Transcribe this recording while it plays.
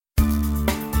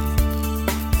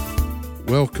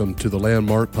Welcome to the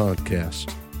Landmark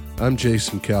Podcast. I'm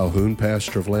Jason Calhoun,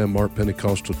 pastor of Landmark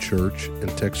Pentecostal Church in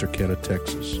Texarkana,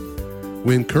 Texas.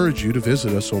 We encourage you to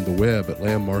visit us on the web at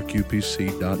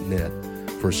landmarkupc.net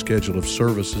for a schedule of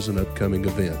services and upcoming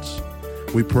events.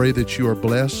 We pray that you are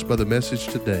blessed by the message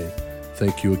today.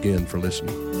 Thank you again for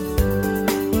listening.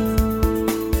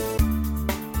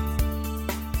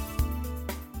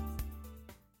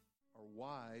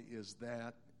 Why is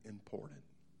that important?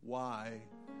 Why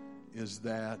is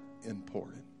that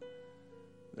important?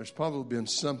 There's probably been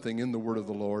something in the Word of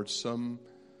the Lord, some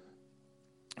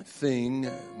thing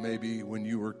maybe when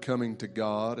you were coming to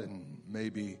God and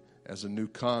maybe as a new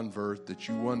convert that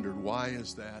you wondered, why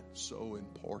is that so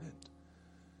important?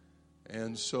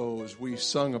 And so as we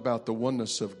sung about the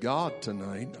oneness of God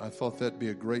tonight, I thought that'd be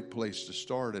a great place to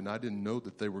start. And I didn't know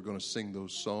that they were going to sing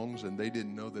those songs, and they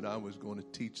didn't know that I was going to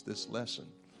teach this lesson.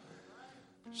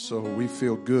 So we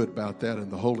feel good about that in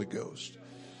the Holy Ghost.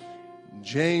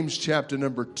 James chapter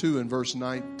number 2 and verse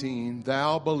 19,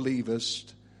 thou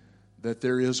believest that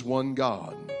there is one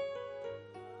God,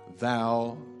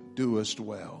 thou doest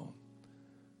well.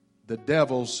 The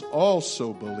devils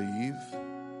also believe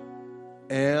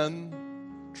and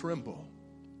tremble.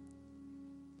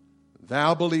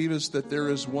 Thou believest that there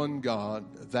is one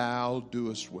God, thou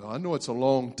doest well. I know it's a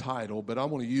long title, but I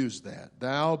want to use that.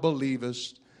 Thou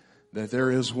believest that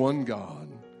there is one God,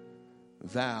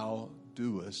 thou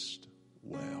doest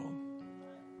well.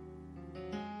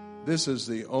 This is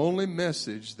the only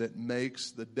message that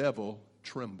makes the devil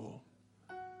tremble.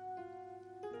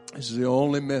 This is the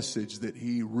only message that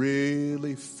he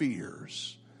really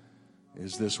fears,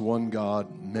 is this one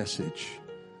God message.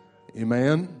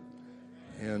 Amen?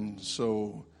 And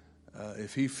so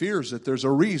if he fears it, there's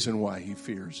a reason why he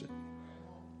fears it.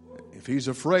 If he's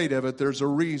afraid of it, there's a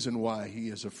reason why he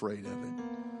is afraid of it.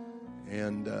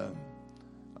 And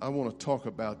I want to talk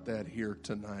about that here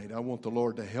tonight. I want the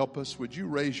Lord to help us. Would you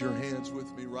raise your hands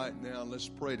with me right now? Let's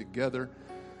pray together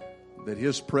that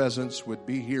His presence would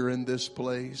be here in this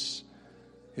place.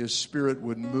 His Spirit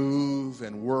would move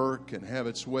and work and have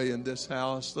its way in this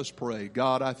house. Let's pray.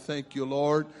 God, I thank you,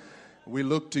 Lord. We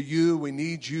look to you. We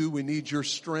need you. We need your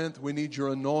strength. We need your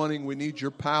anointing. We need your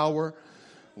power.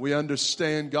 We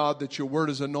understand, God, that your word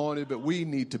is anointed, but we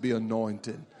need to be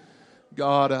anointed.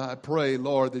 God, I pray,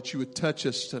 Lord, that you would touch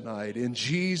us tonight. In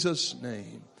Jesus'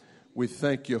 name, we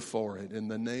thank you for it. In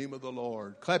the name of the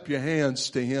Lord. Clap your hands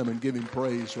to Him and give Him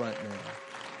praise right now.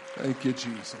 Thank you,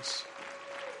 Jesus.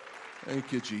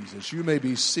 Thank you, Jesus. You may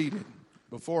be seated.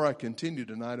 Before I continue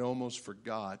tonight, I almost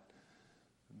forgot.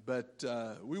 But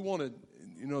we wanted,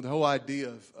 the whole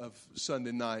idea of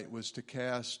Sunday night was to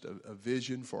cast a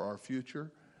vision for our future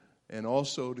and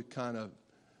also to kind of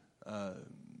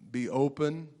be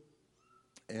open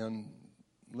and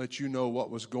let you know what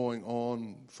was going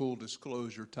on, full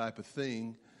disclosure type of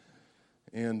thing.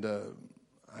 And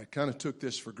I kind of took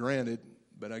this for granted,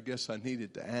 but I guess I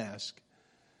needed to ask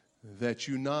that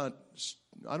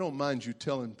I don't mind you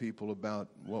telling people about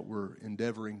what we're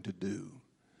endeavoring to do.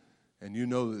 And you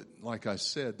know that, like I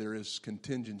said, there is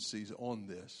contingencies on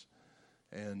this.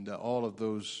 And all of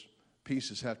those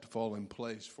pieces have to fall in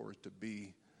place for it to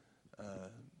be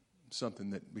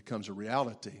something that becomes a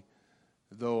reality.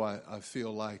 Though I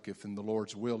feel like if in the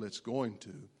Lord's will it's going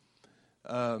to.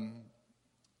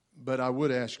 But I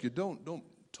would ask you, don't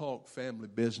talk family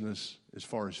business as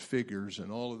far as figures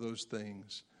and all of those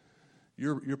things.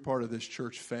 You're part of this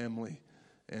church family.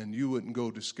 And you wouldn't go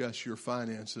discuss your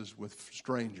finances with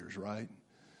strangers, right?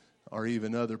 Or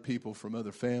even other people from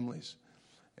other families.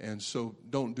 And so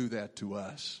don't do that to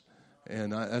us.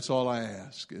 And that's all I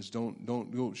ask is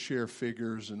don't share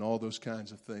figures and all those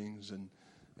kinds of things. And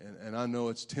I know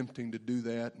it's tempting to do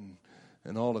that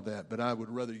and all of that, but I would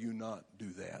rather you not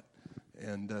do that.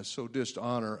 And so just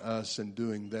honor us in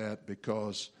doing that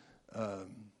because,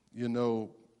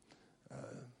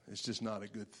 it's just not a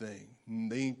good thing.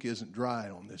 The ink isn't dry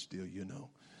on this deal,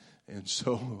 And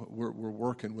so we're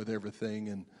working with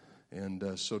everything,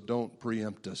 and so don't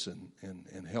preempt us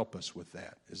and help us with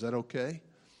that. Is that okay?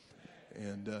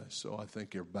 And so I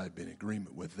think everybody would be in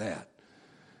agreement with that.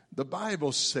 The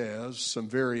Bible says some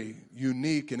very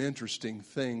unique and interesting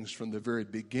things from the very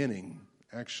beginning,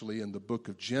 actually in the book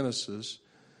of Genesis,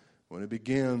 when it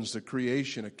begins the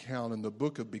creation account in the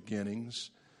book of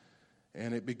beginnings.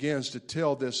 And it begins to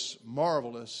tell this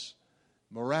marvelous,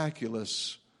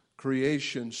 miraculous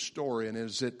creation story. And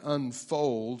as it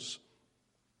unfolds,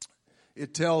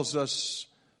 it tells us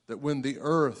that when the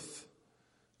earth,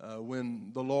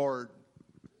 when the Lord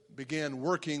began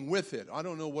working with it, I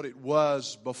don't know what it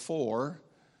was before,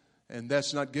 and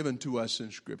that's not given to us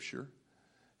in Scripture.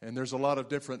 And there's a lot of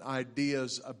different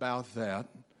ideas about that.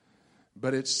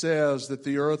 But it says that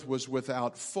the earth was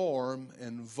without form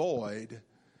and void,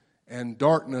 and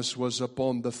darkness was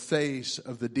upon the face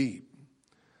of the deep.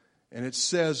 And it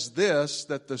says this,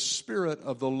 that the Spirit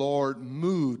of the Lord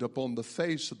moved upon the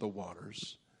face of the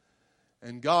waters.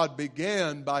 And God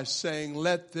began by saying,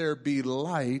 let there be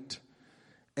light,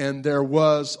 and there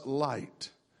was light.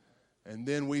 And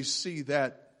then we see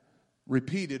that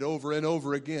repeated over and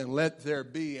over again. Let there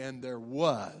be, and there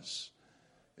was.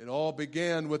 It all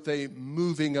began with a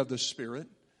moving of the Spirit.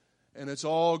 And it's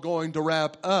all going to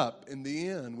wrap up in the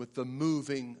end with the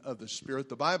moving of the Spirit.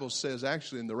 The Bible says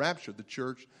actually in the rapture of the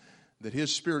church that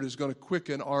His Spirit is going to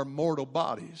quicken our mortal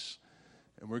bodies.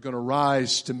 And we're going to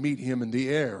rise to meet Him in the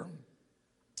air.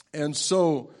 And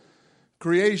so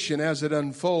creation as it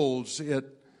unfolds, it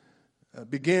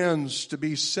begins to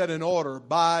be set in order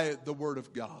by the Word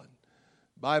of God.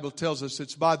 The Bible tells us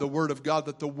it's by the Word of God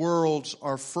that the worlds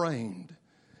are framed.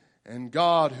 And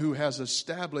God, who has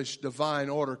established divine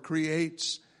order,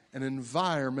 creates an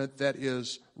environment that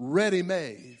is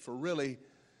ready-made for really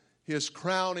His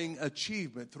crowning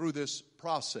achievement through this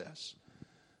process.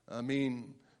 I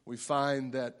mean, we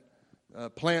find that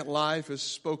plant life is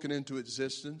spoken into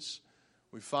existence.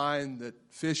 We find that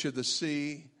fish of the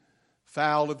sea,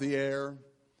 fowl of the air,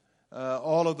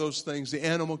 all of those things, the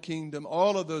animal kingdom,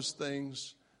 all of those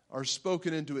things are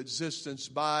spoken into existence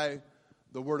by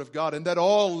the Word of God. And that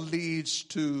all leads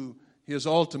to His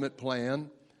ultimate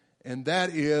plan. And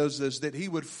that is that He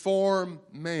would form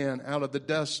man out of the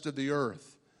dust of the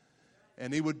earth.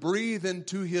 And He would breathe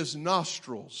into his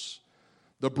nostrils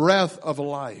the breath of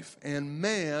life. And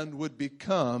man would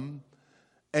become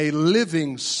a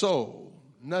living soul.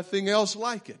 Nothing else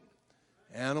like it.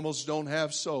 Animals don't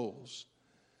have souls.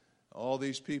 All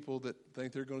these people that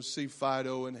think they're going to see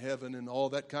Fido in heaven and all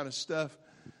that kind of stuff,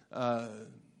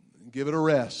 give it a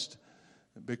rest,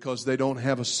 because they don't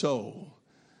have a soul.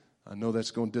 I know that's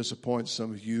going to disappoint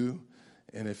some of you.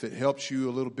 And if it helps you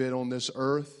a little bit on this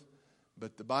earth,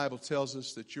 but the Bible tells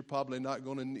us that you're probably not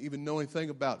going to even know anything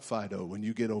about Fido when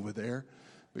you get over there,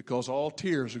 because all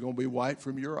tears are going to be wiped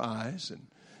from your eyes. And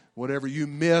whatever you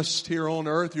missed here on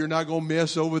earth, you're not going to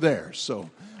miss over there. So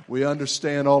we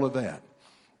understand all of that.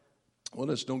 Well,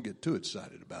 let's don't get too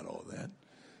excited about all that.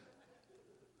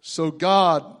 So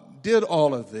God did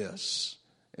all of this.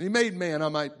 And He made man, I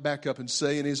might back up and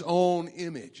say, in His own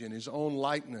image, in His own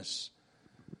likeness.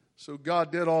 So God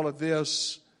did all of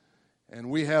this. And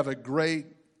we have a great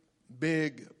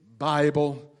big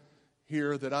Bible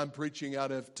here that I'm preaching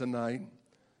out of tonight.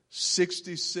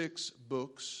 66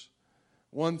 books,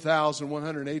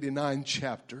 1,189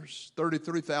 chapters,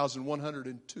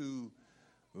 33,102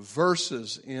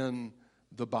 verses in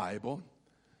the Bible.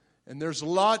 And there's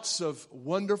lots of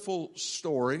wonderful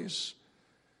stories,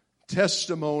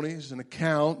 testimonies and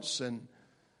accounts and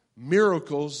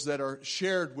miracles that are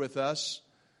shared with us.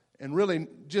 And really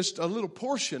just a little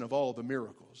portion of all the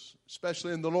miracles,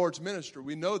 especially in the Lord's ministry.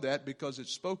 We know that because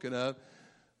it's spoken of,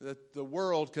 that the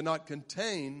world cannot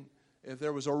contain if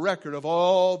there was a record of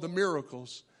all the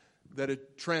miracles that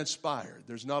had transpired.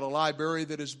 There's not a library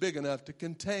that is big enough to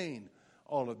contain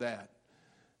all of that.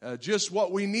 Just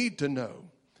what we need to know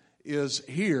is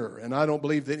here, and I don't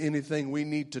believe that anything we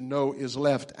need to know is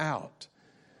left out.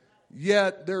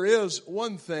 Yet there is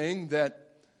one thing that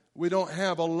we don't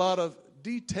have a lot of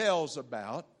details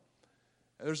about.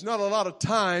 There's not a lot of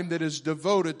time that is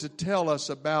devoted to tell us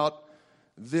about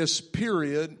this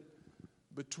period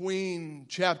between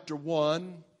chapter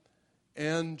 1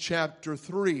 and chapter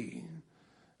 3,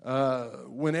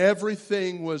 when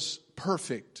everything was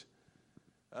perfect.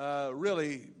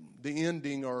 Really, the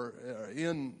ending or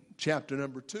in chapter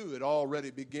number 2, it already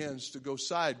begins to go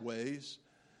sideways.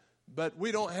 But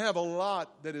we don't have a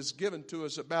lot that is given to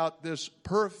us about this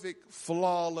perfect,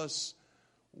 flawless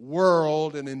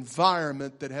world and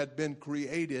environment that had been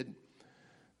created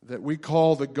that we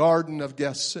call the Garden of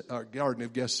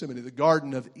Gethsemane, the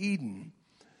Garden of Eden.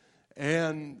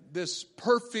 And this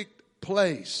perfect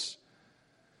place.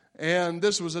 And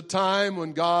this was a time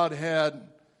when God had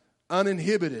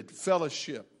uninhibited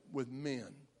fellowship with men,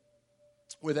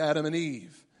 with Adam and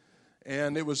Eve.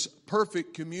 And it was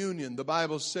perfect communion. The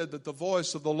Bible said that the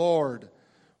voice of the Lord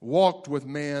walked with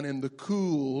man in the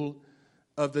cool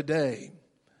of the day.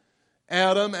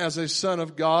 Adam, as a son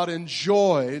of God,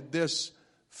 enjoyed this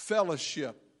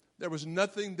fellowship. There was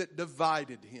nothing that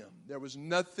divided him. There was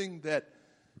nothing that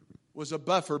was a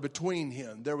buffer between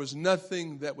him. There was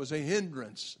nothing that was a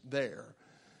hindrance there.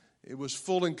 It was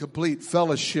full and complete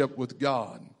fellowship with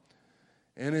God.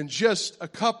 And in just a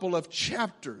couple of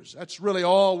chapters, that's really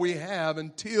all we have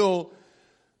until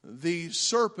the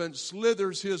serpent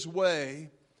slithers his way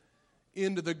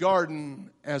into the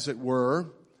garden, as it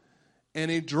were,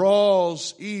 and he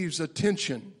draws Eve's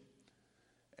attention.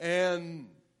 And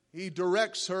he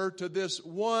directs her to this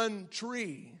one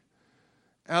tree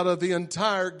out of the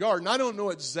entire garden. I don't know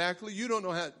exactly, you don't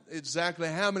know exactly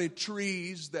how many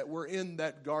trees that were in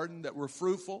that garden that were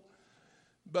fruitful.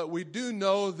 But we do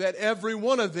know that every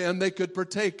one of them they could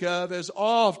partake of as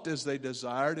oft as they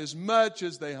desired, as much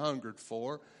as they hungered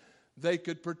for. They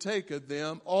could partake of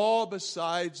them, all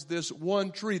besides this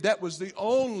one tree. That was the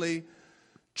only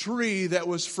tree that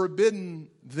was forbidden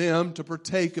them to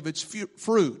partake of its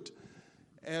fruit.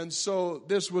 And so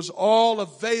this was all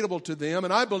available to them.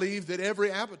 And I believe that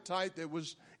every appetite that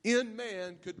was in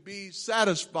man could be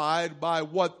satisfied by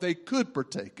what they could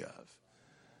partake of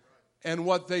and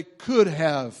what they could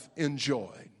have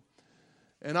enjoyed.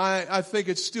 And I think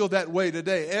it's still that way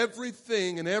today.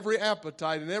 Everything and every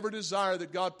appetite and every desire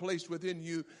that God placed within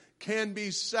you can be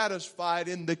satisfied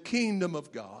in the kingdom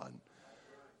of God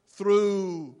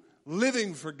through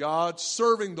living for God,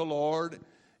 serving the Lord,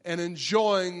 and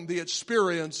enjoying the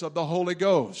experience of the Holy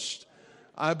Ghost.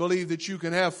 I believe that you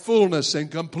can have fullness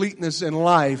and completeness in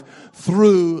life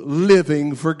through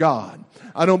living for God.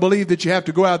 I don't believe that you have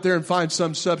to go out there and find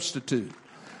some substitute.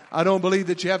 I don't believe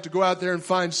that you have to go out there and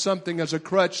find something as a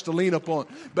crutch to lean upon.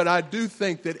 But I do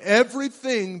think that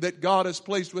everything that God has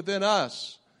placed within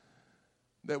us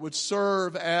that would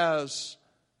serve as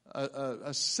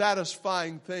a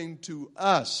satisfying thing to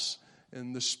us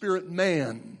in the spirit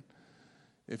man.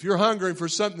 If you're hungering for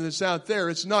something that's out there,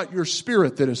 it's not your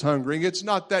spirit that is hungering. It's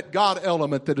not that God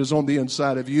element that is on the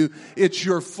inside of you. It's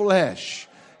your flesh.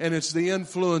 And it's the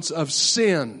influence of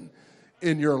sin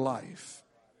in your life.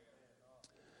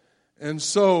 And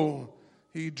so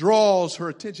he draws her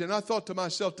attention. And I thought to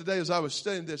myself today as I was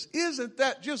studying this, isn't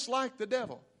that just like the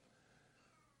devil?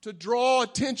 To draw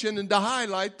attention and to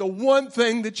highlight the one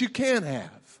thing that you can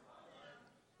have.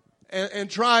 And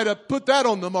try to put that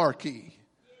on the marquee.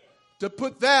 To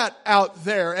put that out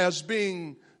there as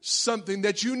being something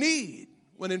that you need,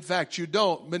 when in fact you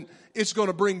don't. But it's going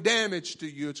to bring damage to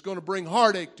you. It's going to bring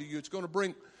heartache to you. It's going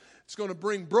to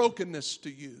bring brokenness to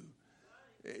you.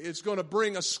 It's going to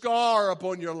bring a scar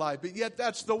upon your life. But yet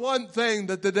that's the one thing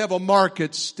that the devil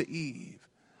markets to Eve.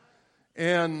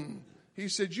 And he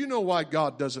said, you know why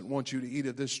God doesn't want you to eat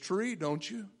of this tree, don't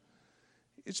you?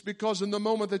 It's because in the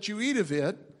moment that you eat of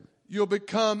it, you'll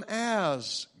become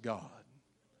as God,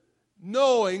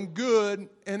 knowing good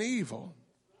and evil.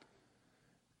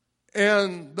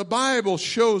 And the Bible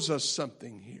shows us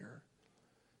something here.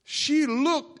 She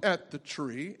looked at the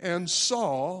tree and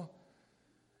saw,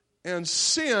 and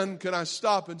sin, can I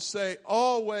stop and say,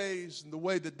 always, in the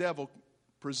way the devil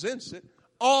presents it,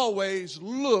 always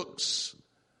looks,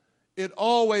 it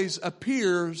always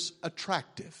appears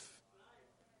attractive.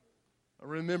 I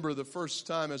remember the first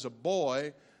time as a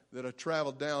boy that I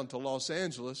traveled down to Los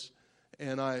Angeles,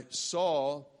 and I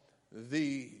saw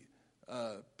the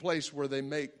place where they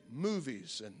make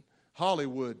movies, and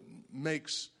Hollywood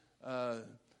makes,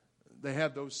 they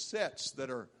have those sets that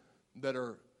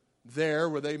are there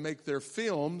where they make their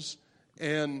films,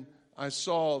 and I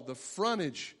saw the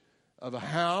frontage of a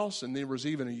house, and there was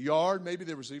even a yard, maybe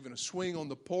there was even a swing on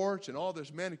the porch, and all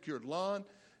this manicured lawn,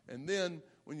 and then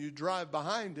when you drive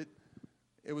behind it,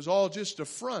 it was all just a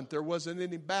front. There wasn't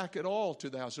any back at all to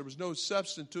the house. There was no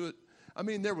substance to it. I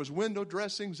mean, there was window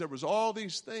dressings, there was all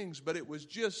these things, but it was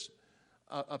just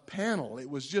a panel. It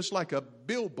was just like a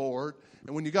billboard,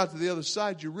 and when you got to the other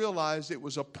side, you realized it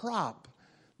was a prop.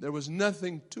 There was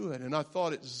nothing to it, and I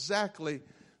thought exactly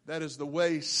that is the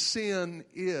way sin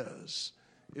is.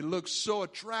 It looks so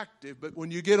attractive, but when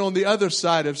you get on the other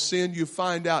side of sin, you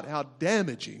find out how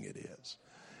damaging it is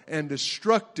and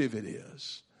destructive it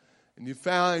is. And you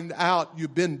find out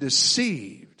you've been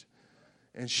deceived.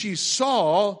 And she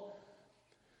saw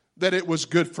that it was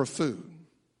good for food.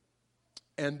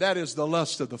 And that is the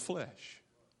lust of the flesh.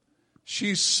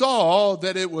 She saw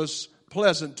that it was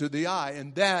pleasant to the eye,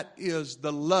 and that is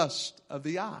the lust of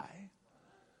the eye.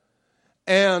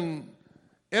 And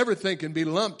everything can be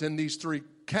lumped in these three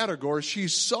categories. She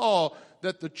saw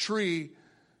that the tree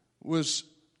was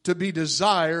to be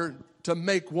desired to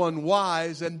make one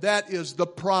wise, and that is the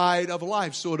pride of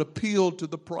life. So it appealed to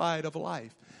the pride of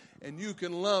life. And you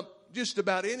can lump just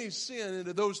about any sin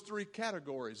into those three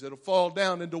categories. It'll fall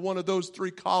down into one of those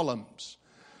three columns.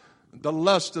 The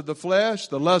lust of the flesh,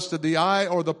 the lust of the eye,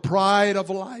 or the pride of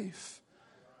life.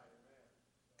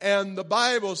 And the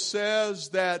Bible says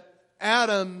that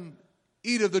Adam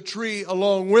ate of the tree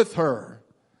along with her.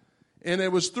 And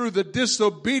it was through the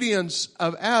disobedience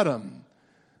of Adam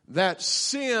that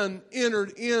sin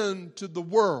entered into the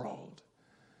world,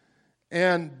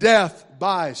 and death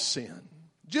by sin.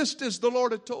 Just as the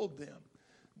Lord had told them,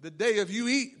 the day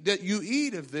that you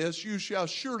eat of this, you shall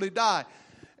surely die.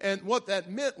 And what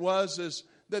that meant is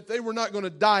that they were not going to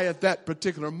die at that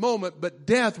particular moment, but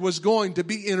death was going to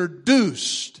be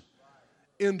introduced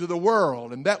into the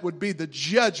world, and that would be the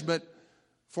judgment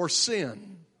for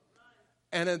sin.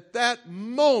 And at that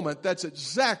moment, that's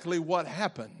exactly what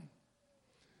happened.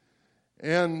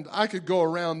 And I could go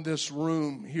around this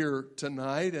room here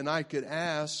tonight and I could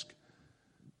ask,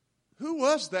 who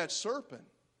was that serpent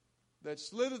that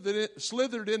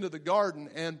slithered into the garden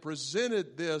and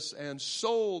presented this and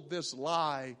sold this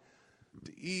lie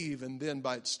to Eve and then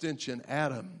by extension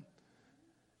Adam?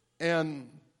 And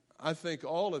I think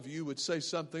all of you would say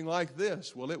something like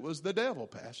this: well, it was the devil,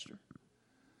 Pastor.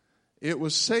 It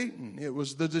was Satan. It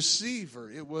was the deceiver.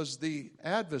 It was the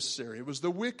adversary. It was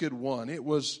the wicked one. It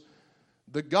was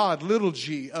the God, little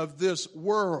g, of this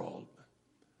world,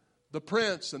 the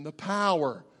prince and the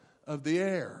power of the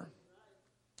air.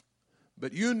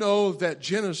 But you know that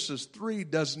Genesis 3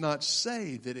 does not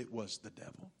say that it was the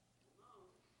devil.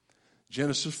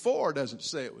 Genesis 4 doesn't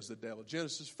say it was the devil.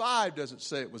 Genesis 5 doesn't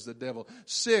say it was the devil.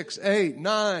 6, 8,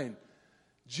 9.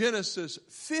 Genesis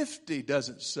 50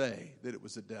 doesn't say that it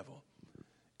was the devil.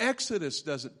 Exodus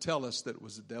doesn't tell us that it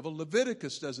was the devil.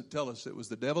 Leviticus doesn't tell us it was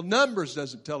the devil. Numbers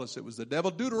doesn't tell us it was the devil.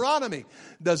 Deuteronomy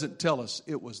doesn't tell us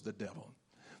it was the devil.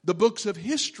 The books of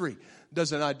history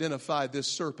doesn't identify this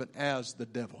serpent as the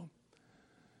devil. In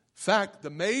fact,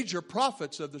 the major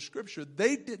prophets of the Scripture,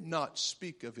 they did not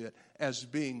speak of it as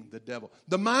being the devil.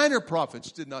 The minor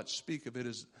prophets did not speak of it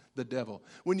as the devil.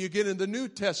 When you get in the New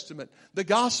Testament, the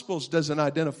Gospels doesn't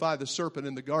identify the serpent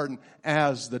in the garden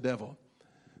as the devil.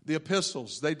 The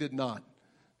epistles, they did not.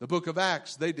 The book of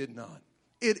Acts, they did not.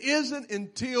 It isn't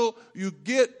until you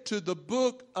get to the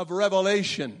book of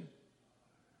Revelation,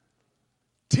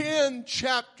 10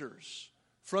 chapters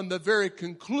from the very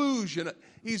conclusion,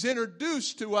 he's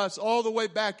introduced to us all the way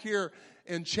back here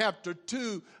in chapter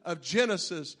 2 of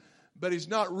Genesis, but he's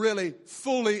not really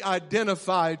fully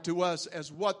identified to us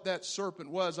as what that serpent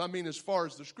was. I mean, as far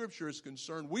as the Scripture is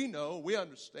concerned, we know, we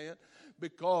understand,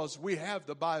 because we have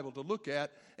the Bible to look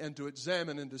at and to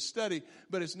examine and to study.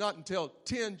 But it's not until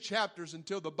 10 chapters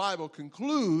until the Bible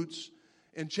concludes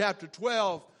in chapter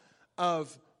 12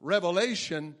 of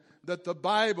Revelation that the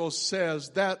Bible says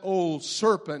that old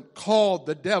serpent called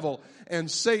the devil and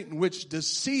Satan, which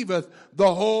deceiveth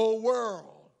the whole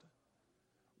world.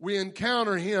 We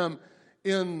encounter him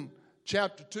in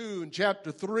chapter 2 and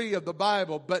chapter 3 of the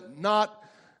Bible, but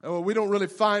we don't really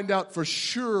find out for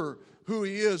sure who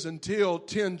he is until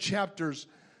 10 chapters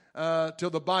till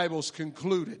the Bible's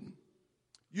concluded.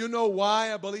 You know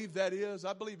why I believe that is?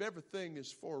 I believe everything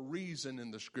is for a reason in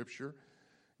the Scripture.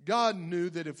 God knew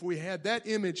that if we had that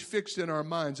image fixed in our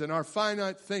minds and our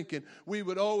finite thinking, we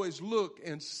would always look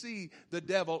and see the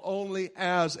devil only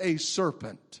as a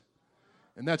serpent.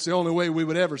 And that's the only way we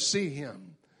would ever see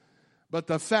him. But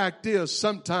the fact is,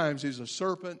 sometimes he's a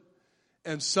serpent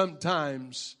and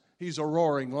sometimes he's a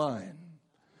roaring lion.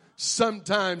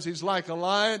 Sometimes he's like a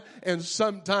lion, and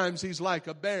sometimes he's like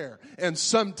a bear, and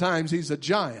sometimes he's a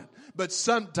giant. But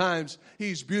sometimes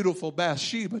he's beautiful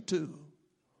Bathsheba too.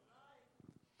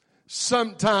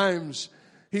 Sometimes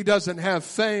he doesn't have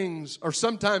fangs, or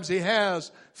sometimes he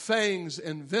has fangs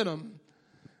and venom.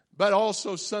 But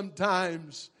also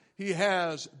sometimes he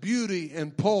has beauty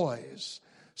and poise.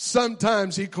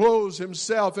 Sometimes he clothes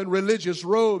himself in religious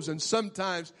robes, and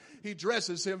sometimes he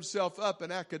dresses himself up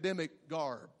in academic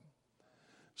garb.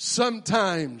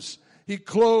 Sometimes he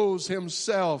clothes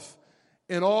himself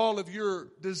in all of your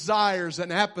desires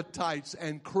and appetites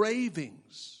and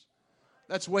cravings.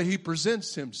 That's the way he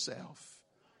presents himself.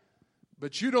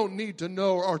 But you don't need to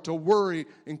know or to worry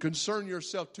and concern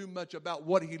yourself too much about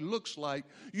what he looks like.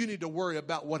 You need to worry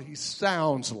about what he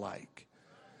sounds like.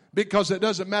 Because it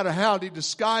doesn't matter how he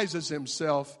disguises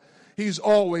himself, he's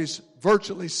always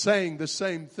virtually saying the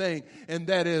same thing, and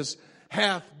that is,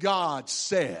 hath God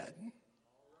said.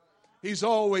 He's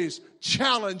always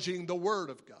challenging the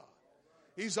Word of God.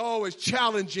 He's always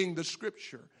challenging the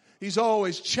Scripture. He's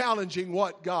always challenging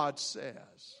what God says.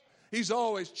 He's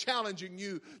always challenging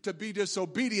you to be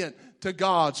disobedient to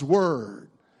God's Word.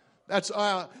 That's,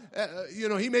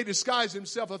 he may disguise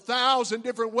himself 1,000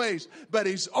 different ways, but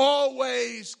he's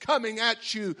always coming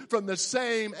at you from the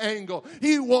same angle.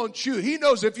 He wants you. He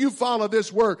knows if you follow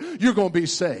this Word, you're going to be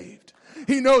saved.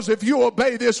 He knows if you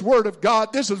obey this word of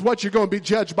God, this is what you're going to be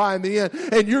judged by in the end,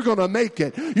 and you're going to make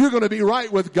it. You're going to be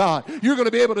right with God. You're going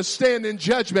to be able to stand in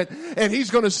judgment, and He's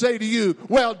going to say to you,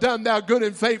 well done, thou good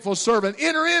and faithful servant.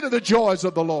 Enter into the joys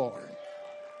of the Lord.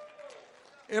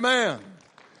 Amen.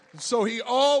 So He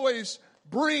always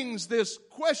brings this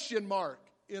question mark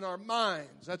in our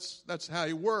minds. That's how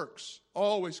He works,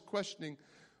 always questioning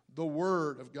the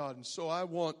Word of God. And so I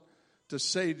want to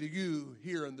say to you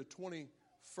here in the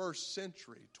 21st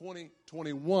century,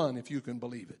 2021, if you can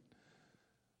believe it,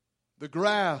 the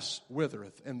grass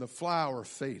withereth and the flower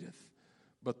fadeth,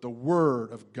 but the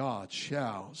Word of God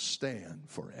shall stand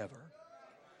forever.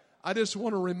 I just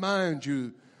want to remind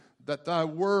you that thy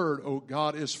word, O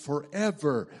God, is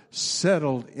forever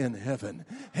settled in heaven.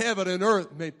 Heaven and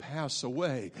earth may pass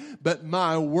away, but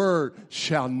my word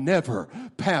shall never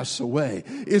pass away.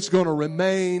 It's going to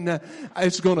remain.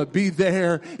 It's going to be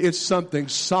there. It's something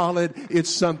solid.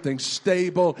 It's something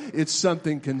stable. It's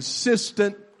something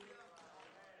consistent.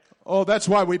 Oh, that's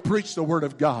why we preach the Word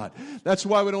of God. That's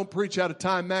why we don't preach out of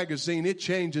Time magazine. It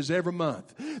changes every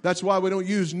month. That's why we don't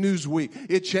use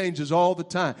Newsweek. It changes all the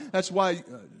time. That's why,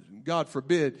 God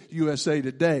forbid, USA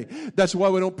Today. That's why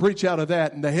we don't preach out of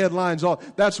that and the headlines all.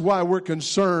 That's why we're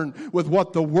concerned with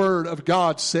what the Word of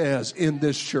God says in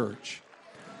this church.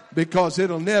 Because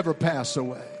it'll never pass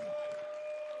away.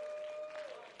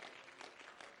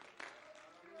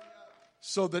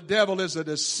 So the devil is a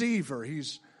deceiver.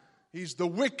 He's the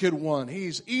wicked one.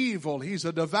 He's evil. He's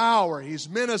a devourer. He's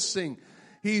menacing.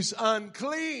 He's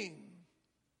unclean.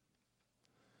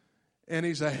 And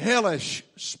he's a hellish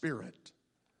spirit.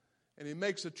 And he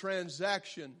makes a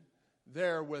transaction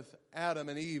there with Adam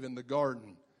and Eve in the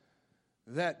garden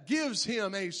that gives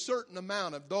him a certain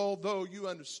amount of, although you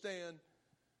understand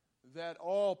that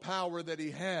all power that he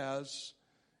has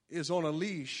is on a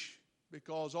leash,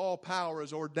 because all power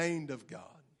is ordained of God.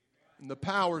 And the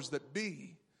powers that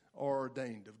be are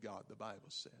ordained of God, the Bible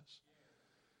says.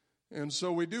 And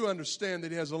so we do understand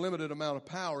that he has a limited amount of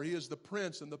power. He is the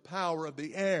prince and the power of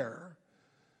the air,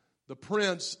 the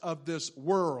prince of this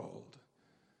world.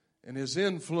 And his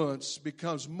influence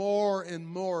becomes more and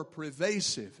more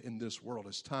pervasive in this world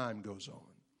as time goes on.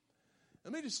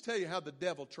 Let me just tell you how the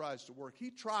devil tries to work. He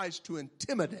tries to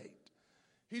intimidate.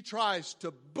 He tries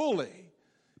to bully.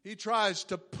 He tries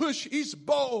to push. He's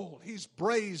bold. He's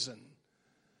brazen.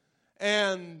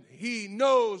 And he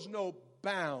knows no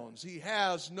bounds. He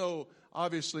has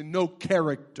obviously no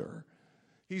character.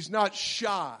 He's not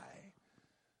shy.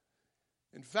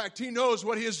 In fact, he knows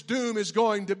what his doom is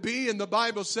going to be, and the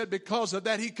Bible said because of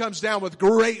that he comes down with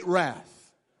great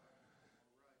wrath.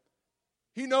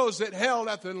 He knows that hell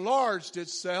hath enlarged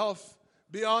itself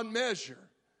beyond measure.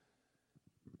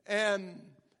 And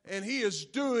he is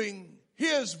doing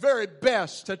his very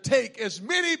best to take as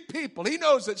many people. He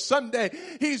knows that someday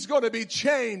he's going to be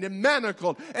chained and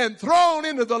manacled and thrown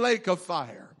into the lake of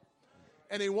fire.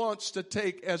 And he wants to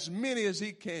take as many as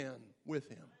he can with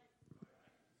him.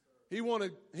 He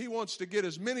wants to get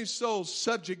as many souls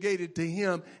subjugated to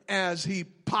him as he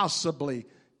possibly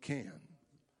can.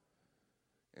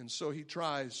 And so he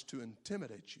tries to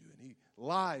intimidate you, and he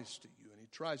lies to you, and he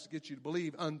tries to get you to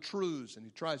believe untruths, and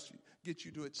he tries to get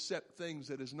you to accept things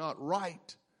that is not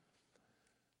right,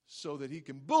 so that he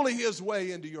can bully his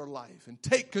way into your life and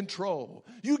take control.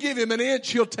 You give him an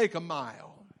inch, he'll take a mile.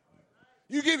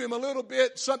 You give him a little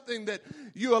bit, something that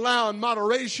you allow in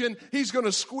moderation, he's going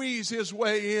to squeeze his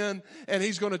way in, and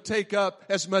he's going to take up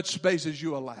as much space as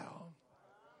you allow.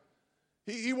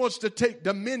 He wants to take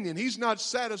dominion. He's not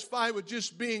satisfied with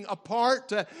just being a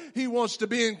part. He wants to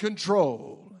be in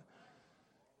control.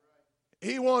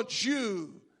 He wants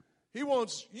you,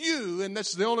 and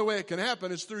that's the only way it can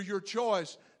happen is through your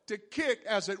choice, to kick,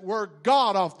 as it were,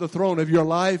 God off the throne of your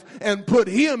life and put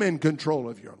him in control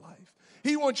of your life.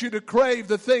 He wants you to crave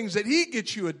the things that he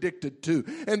gets you addicted to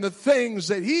and the things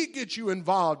that he gets you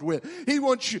involved with. He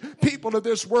wants people of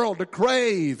this world to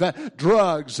crave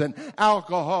drugs and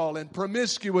alcohol and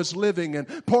promiscuous living and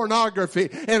pornography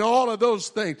and all of those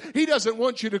things. He doesn't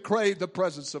want you to crave the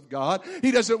presence of God.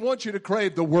 He doesn't want you to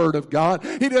crave the Word of God.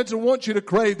 He doesn't want you to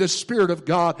crave the Spirit of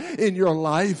God in your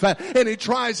life. And he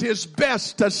tries his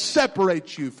best to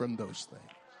separate you from those things.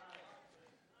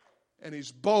 And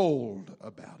he's bold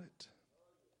about it.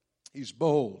 He's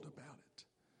bold about it.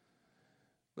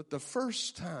 But the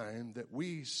first time that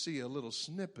we see a little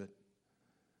snippet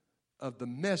of the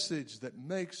message that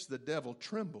makes the devil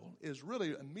tremble is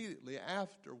really immediately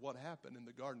after what happened in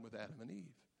the garden with Adam and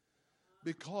Eve.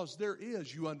 Because there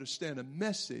is, you understand, a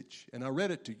message, and I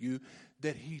read it to you,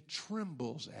 that he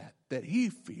trembles at, that he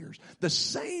fears. The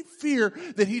same fear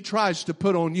that he tries to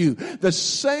put on you. The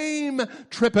same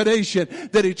trepidation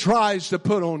that he tries to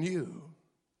put on you.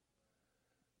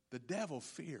 The devil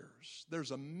fears.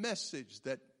 There's a message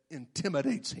that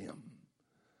intimidates him.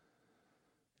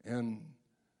 And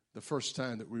the first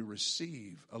time that we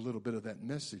receive a little bit of that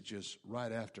message is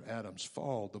right after Adam's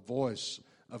fall. The voice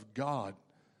of God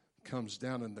comes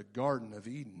down in the Garden of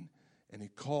Eden, and he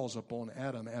calls upon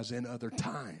Adam as in other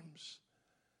times.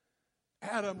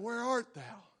 Adam, where art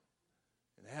thou?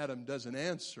 And Adam doesn't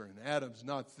answer, and Adam's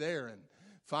not there. And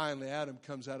finally Adam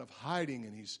comes out of hiding,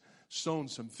 and he's sewn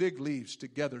some fig leaves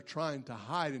together trying to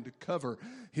hide and to cover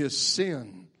his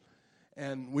sin.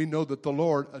 And we know that the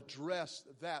Lord addressed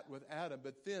that with Adam.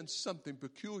 But then something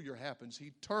peculiar happens.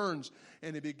 He turns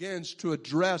and he begins to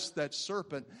address that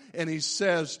serpent. And he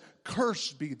says,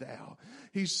 cursed be thou.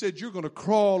 He said, you're going to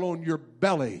crawl on your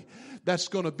belly. That's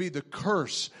going to be the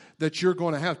curse that you're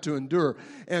going to have to endure.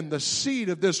 And the seed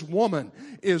of this woman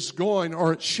is going,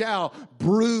 or it shall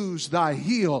bruise thy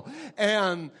heel,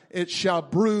 and it shall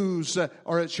bruise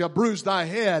thy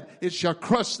head. It shall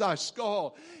crush thy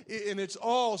skull. And it's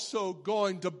also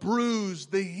going to bruise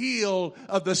the heel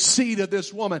of the seed of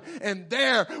this woman. And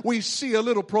there we see a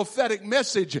little prophetic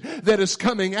message that is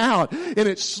coming out. And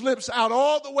it slips out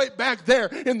all the way back there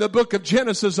in the book of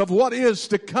Genesis of what is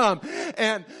to come.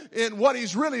 And what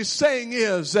he's really saying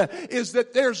is that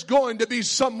there's going to be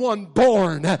someone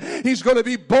born. He's going to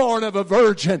be born of a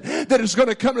virgin that is going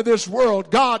to come to this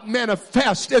world. God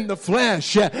manifest in the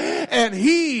flesh. And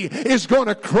he is going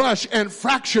to crush and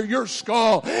fracture your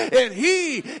skull. And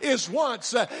he is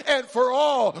once and for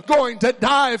all going to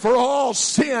die for all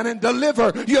sin and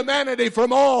deliver humanity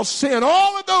from all sin.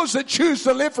 All of those that choose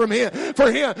to live for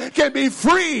him can be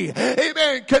free.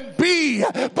 Amen. Can be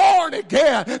born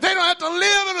again. They don't have to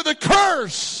live under the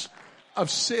curse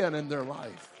of sin in their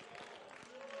life.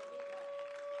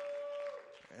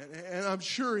 And I'm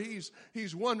sure he's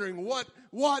wondering,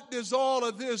 what does all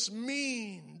of this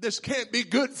mean? This can't be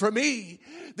good for me.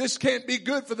 This can't be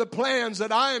good for the plans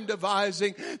that I am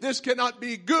devising. This cannot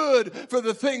be good for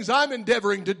the things I'm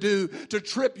endeavoring to do to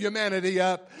trip humanity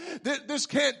up. This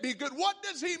can't be good. What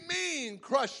does he mean,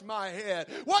 crush my head?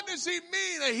 What does he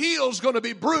mean, a heel's going to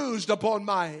be bruised upon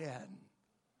my head?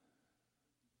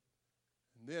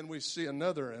 And then we see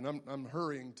another, and I'm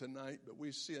hurrying tonight, but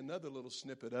we see another little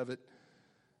snippet of it.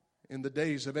 In the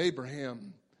days of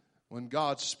Abraham, when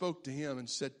God spoke to him and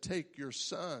said, take your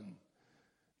son,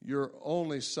 your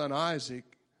only son Isaac,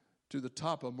 to the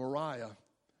top of Moriah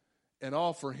and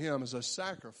offer him as a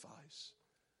sacrifice.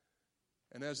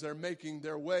 And as they're making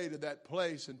their way to that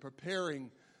place and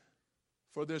preparing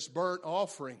for this burnt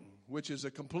offering, which is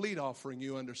a complete offering,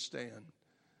 you understand.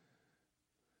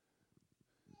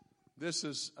 This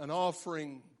is an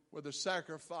offering where the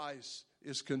sacrifice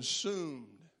is consumed.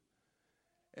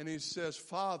 And he says,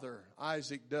 Father,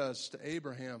 Isaac does to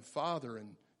Abraham, Father,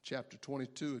 in chapter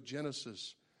 22 of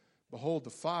Genesis, behold the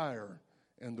fire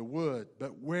and the wood,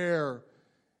 but where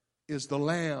is the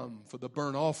lamb for the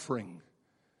burnt offering?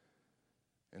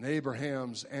 And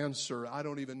Abraham's answer, I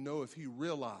don't even know if he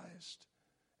realized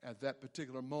at that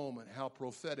particular moment how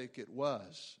prophetic it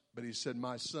was. But he said,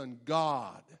 my son,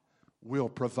 God will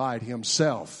provide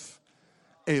himself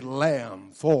a lamb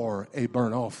for a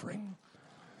burnt offering.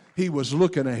 He was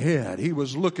looking ahead. He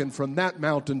was looking from that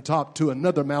mountaintop to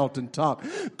another mountaintop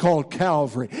called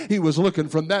Calvary. He was looking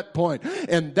from that point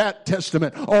and that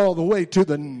testament all the way to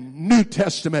the New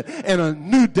Testament and a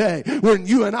new day when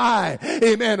you and I,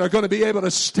 amen, are going to be able to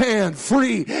stand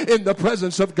free in the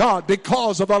presence of God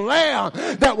because of a lamb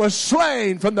that was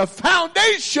slain from the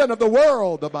foundation of the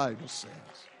world, the Bible says.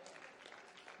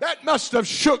 That must have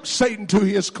shook Satan to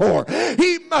his core.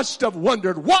 He must have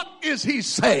wondered, what is he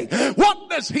saying? What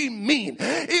does he mean?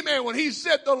 Amen. When he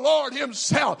said the Lord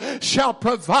himself shall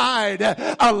provide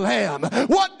a lamb.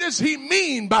 What does he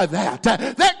mean by that?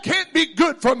 That can't be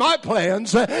good for my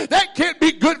plans. That can't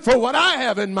be good for what I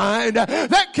have in mind.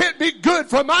 That can't be good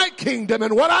for my kingdom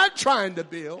and what I'm trying to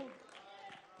build.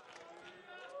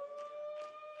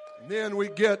 And then we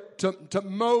get to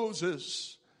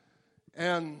Moses,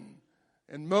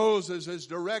 and Moses is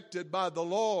directed by the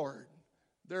Lord.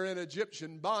 They're in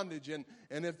Egyptian bondage. And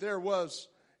if there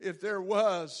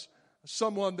was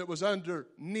someone that was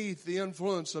underneath the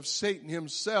influence of Satan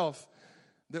himself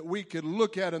that we could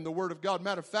look at in the Word of God.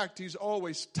 Matter of fact, he's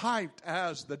always typed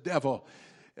as the devil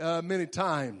many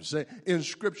times in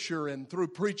Scripture and through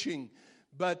preaching.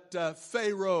 But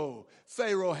Pharaoh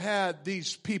had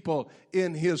these people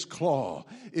in his claw,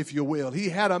 if you will. He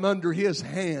had them under his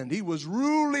hand. He was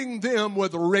ruling them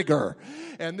with rigor.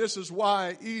 And this is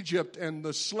why Egypt and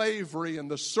the slavery and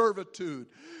the servitude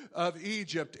of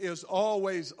Egypt is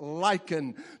always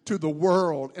likened to the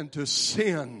world and to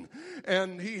sin.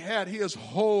 And he had his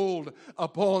hold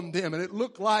upon them. And it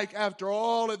looked like after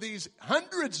all of these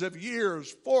hundreds of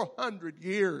years, 400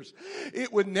 years,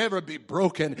 it would never be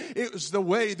broken. It was the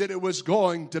way that it was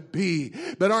going to be.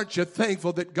 But aren't you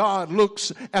thankful that God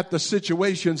looks at the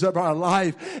situations of our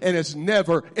life and it's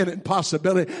never an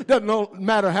impossibility? Doesn't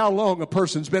matter how long a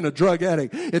person's been a drug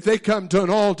addict. If they come to an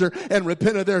altar and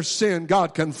repent of their sin,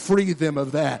 God can free them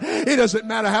of that. It doesn't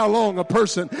matter how long a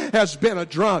person has been a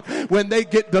drunk. When they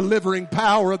get delivering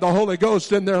power of the Holy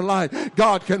Ghost in their life,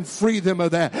 God can free them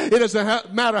of that. It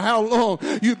doesn't matter how long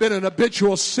you've been an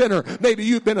habitual sinner. Maybe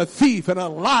you've been a thief and a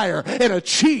liar and a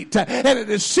cheat and a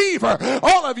deceiver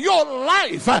all of your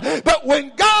life. But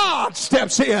when God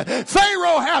steps in,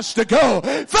 Pharaoh has to go.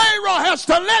 Pharaoh has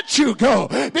to let you go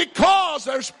because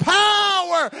there's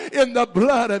power in the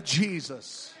blood of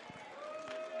Jesus.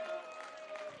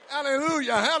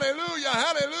 Hallelujah, hallelujah,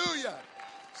 hallelujah.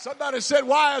 Somebody said,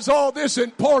 why is all this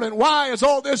important? Why is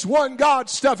all this one God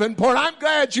stuff important? I'm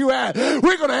glad you asked.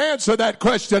 We're going to answer that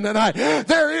question tonight.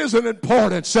 There is an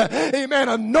importance, amen,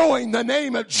 of knowing the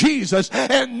name of Jesus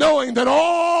and knowing that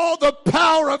all the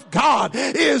power of God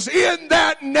is in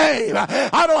that name.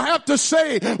 I don't have to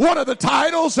say one of the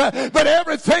titles, but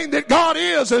everything that God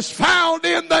is found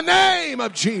in the name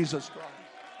of Jesus Christ.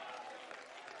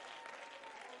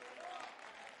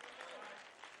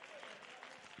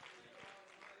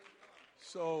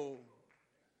 So,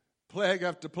 plague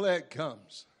after plague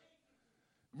comes.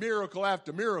 Miracle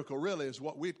after miracle, really, is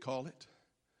what we'd call it,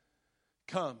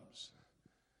 comes.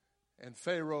 And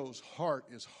Pharaoh's heart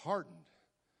is hardened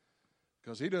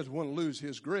because he doesn't want to lose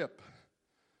his grip.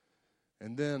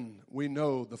 And then we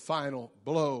know the final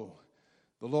blow.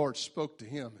 The Lord spoke to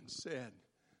him and said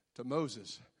to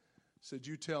Moses, said,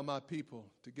 you tell my people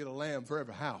to get a lamb for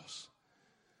every house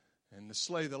and to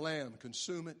slay the lamb,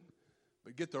 consume it.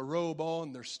 But get their robe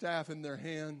on, their staff in their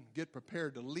hand, get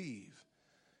prepared to leave.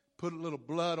 Put a little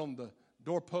blood on the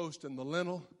doorpost and the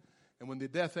lintel, and when the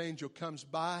death angel comes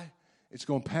by, it's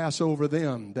going to pass over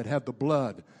them that have the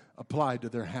blood applied to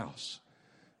their house.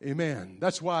 Amen.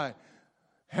 That's why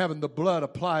having the blood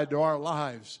applied to our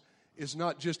lives is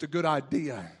not just a good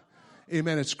idea.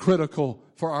 Amen. It's critical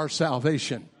for our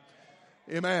salvation.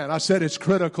 Amen. I said it's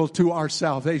critical to our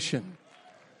salvation.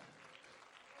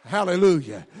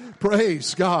 Hallelujah.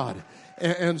 Praise God.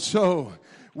 And so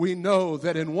we know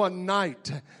that in one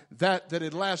night that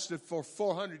it lasted for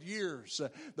 400 years,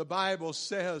 the Bible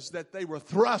says that they were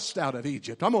thrust out of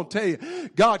Egypt. I'm going to tell you,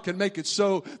 God can make it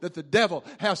so that the devil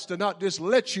has to not just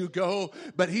let you go,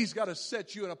 but he's got to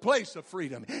set you in a place of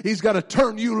freedom. He's got to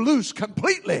turn you loose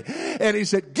completely. And he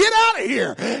said, get out of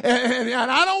here. And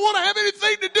I don't want to have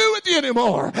anything to do with you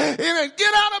anymore. Amen.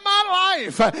 Get out of my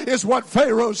life is what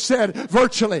Pharaoh said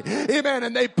virtually. Amen.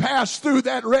 And they passed through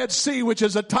that Red Sea, which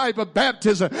is a type of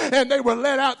baptism. And they were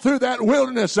led out through that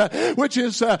wilderness, which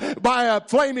is by a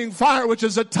flaming fire, which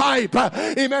is a type,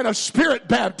 amen, of spirit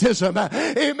baptism.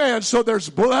 Amen. So there's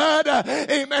blood,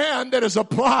 amen, that is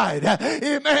applied.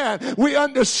 Amen. We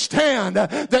understand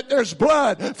that there's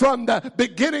blood from the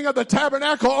beginning of the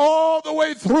tabernacle all the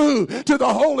way through to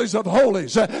the holies of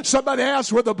holies. Somebody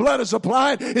asked where the blood is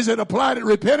applied. Is it applied at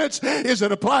repentance? Is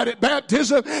it applied at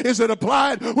baptism? Is it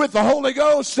applied with the Holy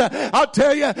Ghost? I'll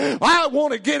tell you, I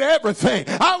want to get everything.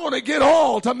 I want to get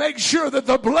all to make sure that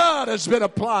the blood has been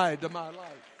applied to my life.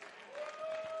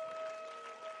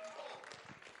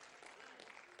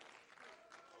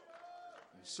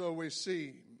 And so we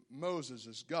see Moses,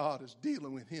 as God is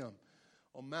dealing with him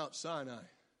on Mount Sinai.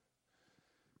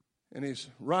 And he's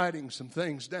writing some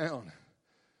things down.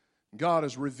 God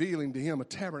is revealing to him a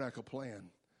tabernacle plan.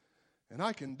 And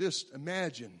I can just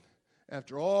imagine,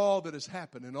 after all that has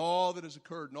happened and all that has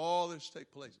occurred and all that has taken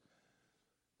place,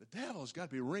 the devil's got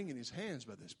to be wringing his hands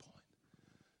by this point,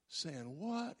 saying,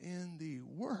 what in the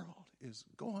world is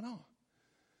going on?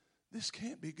 This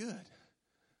can't be good.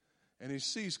 And he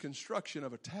sees construction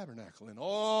of a tabernacle and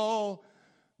all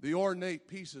the ornate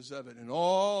pieces of it and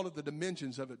all of the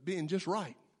dimensions of it being just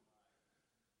right.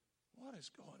 What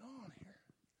is going on here?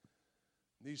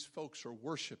 These folks are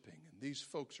worshiping, and these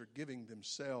folks are giving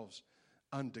themselves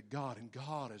unto God, and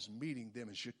God is meeting them,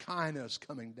 and Shekinah is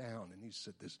coming down, and he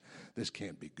said, this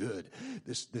can't be good.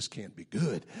 This can't be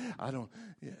good.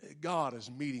 God is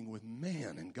meeting with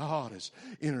man, and God is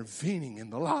intervening in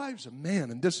the lives of man,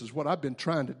 and this is what I've been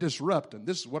trying to disrupt, and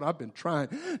this is what I've been trying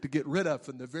to get rid of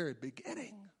from the very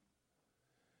beginning.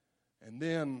 And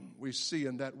then we see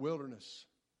in that wilderness,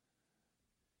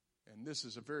 and this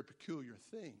is a very peculiar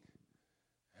thing,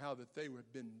 how that they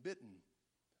had been bitten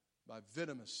by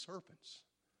venomous serpents.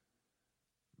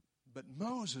 But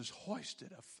Moses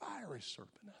hoisted a fiery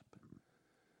serpent up.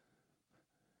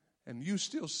 And you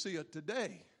still see it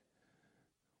today.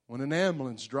 When an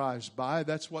ambulance drives by,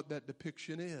 that's what that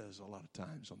depiction is a lot of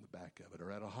times on the back of it,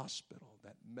 or at a hospital,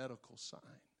 that medical sign.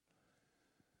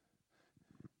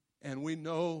 And we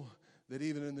know that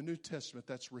even in the New Testament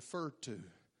that's referred to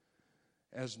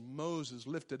as Moses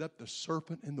lifted up the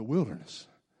serpent in the wilderness.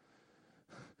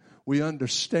 We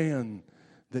understand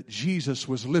that Jesus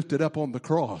was lifted up on the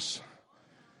cross.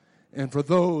 And for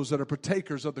those that are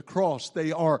partakers of the cross,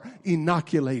 they are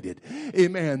inoculated.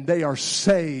 Amen. They are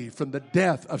saved from the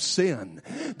death of sin.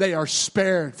 They are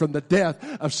spared from the death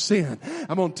of sin.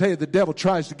 I'm going to tell you, the devil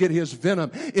tries to get his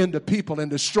venom into people and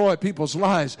destroy people's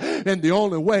lives. And the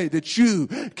only way that you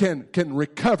can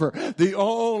recover, the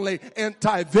only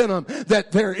anti-venom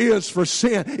that there is for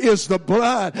sin is the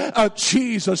blood of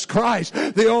Jesus Christ.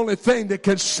 The only thing that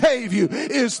can save you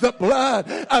is the blood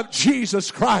of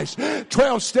Jesus Christ.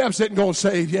 12 steps isn't going to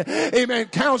save you. Amen.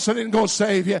 Counseling isn't going to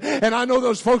save you. And I know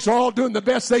those folks are all doing the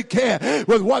best they can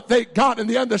with what they got and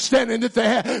the understanding that they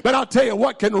have. But I'll tell you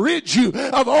what can rid you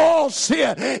of all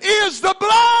sin is the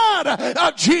blood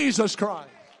of Jesus Christ.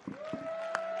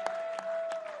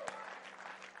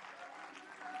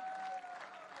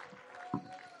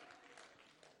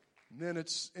 And then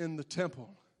it's in the temple,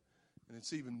 and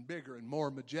it's even bigger and more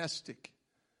majestic.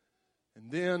 And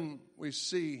then we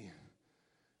see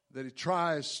that he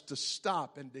tries to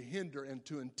stop and to hinder and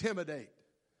to intimidate.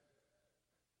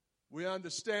 We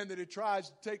understand that he tries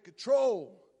to take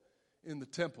control in the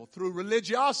temple through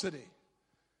religiosity.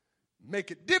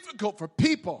 Make it difficult for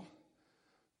people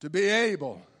to be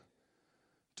able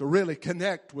to really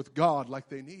connect with God like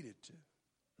they needed to.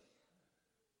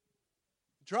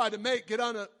 He tried to make it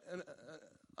an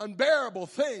unbearable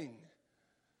thing.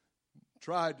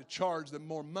 Tried to charge them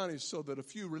more money so that a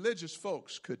few religious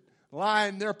folks could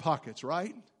line their pockets,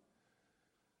 right?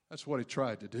 That's what he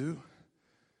tried to do.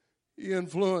 He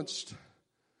influenced,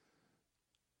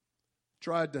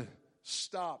 tried to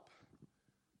stop,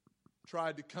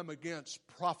 tried to come against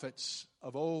prophets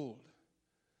of old.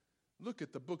 Look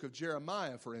at the book of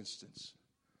Jeremiah, for instance,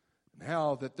 and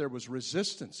how that there was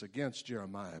resistance against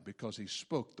Jeremiah because he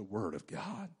spoke the word of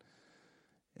God.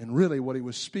 And really what he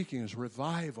was speaking is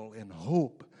revival and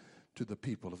hope to the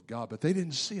people of God. But they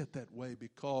didn't see it that way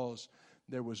because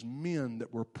there was men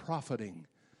that were profiting.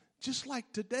 Just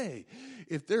like today,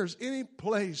 if there's any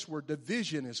place where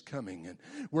division is coming and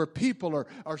where people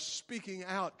are speaking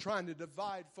out, trying to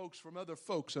divide folks from other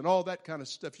folks and all that kind of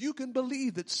stuff, you can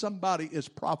believe that somebody is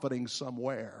profiting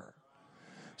somewhere.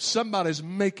 Somebody's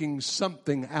making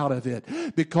something out of it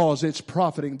because it's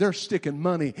profiting. They're sticking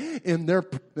money in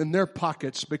their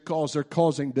pockets because they're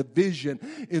causing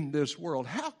division in this world.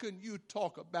 How can you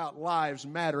talk about lives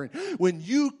mattering when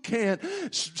you can't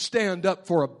stand up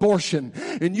for abortion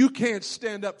and you can't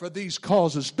stand up for these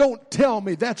causes? Don't tell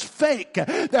me that's fake.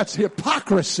 That's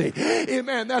hypocrisy.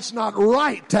 Amen. That's not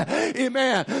right.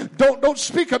 Amen. Don't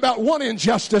speak about one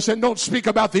injustice and don't speak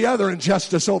about the other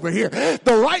injustice over here.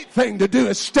 The right thing to do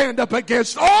is stand up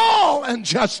against all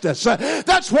injustice.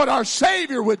 That's what our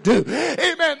Savior would do.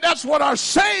 Amen. That's what our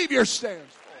Savior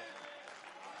stands for.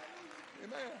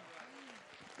 Amen.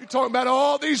 You're talking about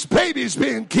all these babies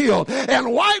being killed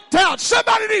and wiped out.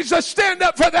 Somebody needs to stand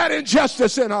up for that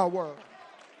injustice in our world.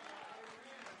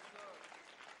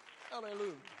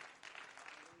 Hallelujah.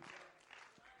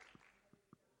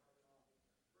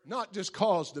 Not just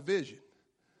cause division.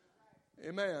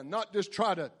 Amen. Not just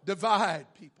try to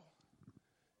divide people.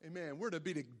 Amen. We're to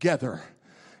be together.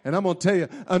 And I'm going to tell you,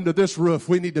 under this roof,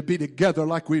 we need to be together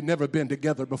like we've never been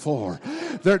together before.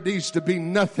 There needs to be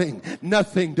nothing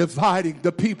dividing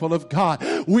the people of God.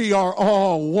 We are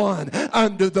all one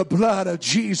under the blood of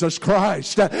Jesus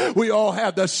Christ. We all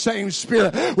have the same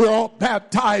Spirit. We're all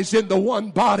baptized in the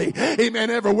one body. Amen.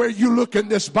 Everywhere you look in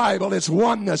this Bible, it's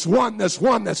oneness, oneness,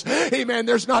 oneness. Amen.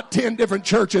 There's not 10 different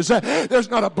churches. There's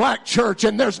not a black church,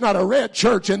 and there's not a red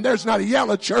church, and there's not a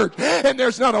yellow church, and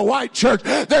there's not a white church.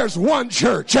 There's one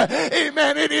church.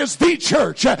 Amen. It is the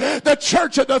church of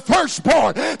the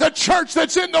firstborn, the church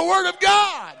that's in the Word of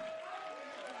God.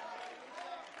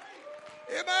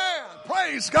 Amen.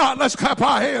 Praise God. Let's clap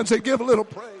our hands and give a little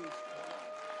praise.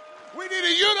 We need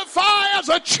to unify as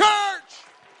a church.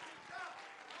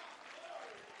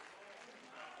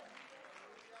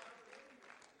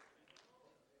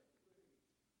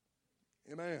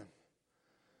 Amen.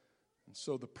 And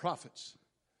so the prophets,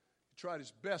 he tried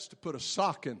his best to put a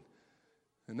sock in,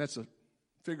 and that's a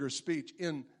figure of speech,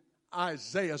 in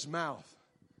Isaiah's mouth.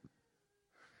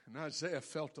 And Isaiah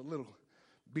felt a little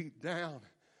beat down.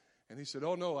 And he said,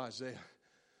 oh no, Isaiah,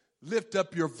 lift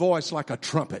up your voice like a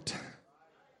trumpet.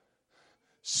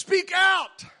 Speak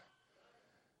out.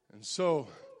 And so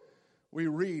we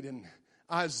read in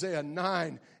Isaiah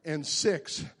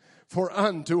 9:6, for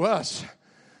unto us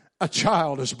a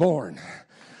child is born,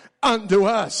 unto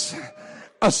us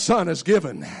a son is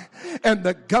given, and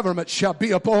the government shall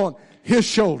be upon his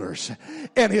shoulders,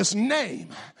 and his name,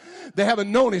 they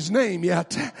haven't known his name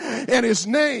yet, and his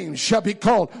name shall be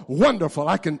called Wonderful.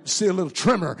 I can see a little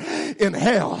tremor in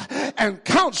hell. And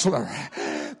Counselor,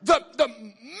 the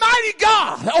mighty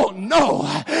God. Oh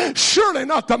no, surely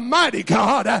not the mighty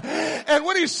God. And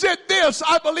when he said this,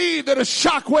 I believe that a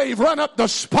shockwave ran up the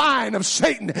spine of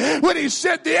Satan when he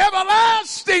said, the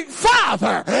everlasting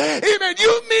Father. Amen.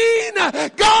 You mean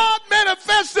God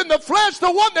manifest in the flesh,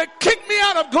 the one that kicked me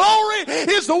out of glory,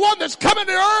 is the one that's coming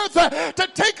to earth to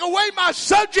take away my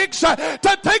subjects,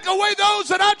 to take away those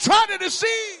that I try to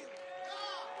deceive.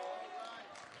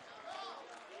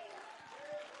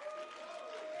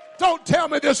 Don't tell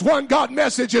me this one God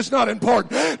message is not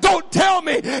important. Don't tell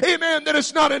me, amen, that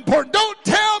it's not important. Don't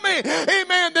tell me,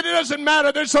 amen, that it doesn't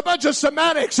matter. There's a bunch of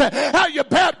semantics, how you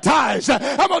baptize. I'm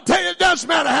going to tell you, it does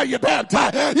matter how you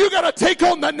baptize. You got to take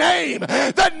on the name of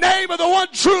the one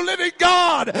true living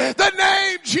God, the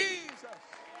name Jesus.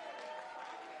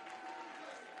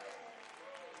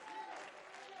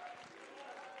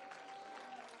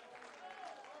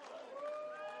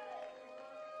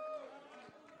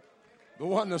 The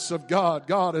oneness of God.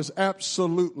 God is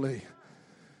absolutely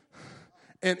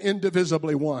and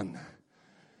indivisibly one.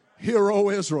 Hear,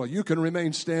 O Israel, you can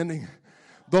remain standing.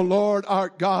 The Lord our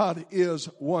God is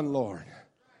one Lord.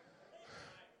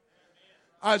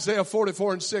 Isaiah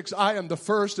 44:6, I am the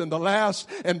first and the last,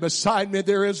 and beside me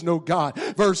there is no God.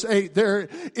 Verse 8,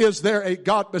 is there a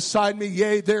God beside me?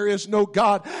 Yea, there is no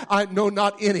God, I know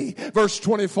not any. Verse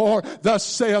 24, thus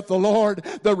saith the Lord,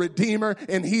 the Redeemer,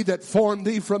 and he that formed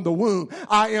thee from the womb.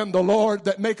 I am the Lord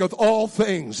that maketh all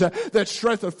things, that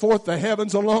stretcheth forth the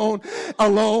heavens alone,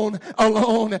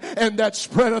 and that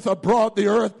spreadeth abroad the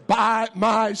earth by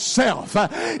myself.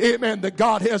 Amen. The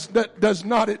Godhead does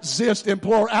not exist in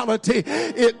plurality.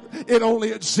 It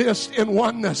only exists in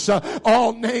oneness.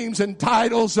 All names and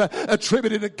titles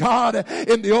attributed to God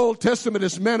in the Old Testament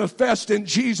is manifest in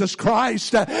Jesus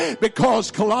Christ,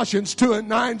 because Colossians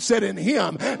 2:9 said, in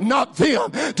him, not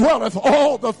them, dwelleth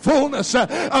all the fullness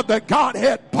of the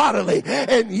Godhead bodily.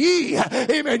 And ye,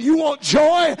 amen, you want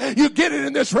joy? You get it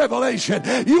in this revelation.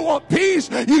 You want peace?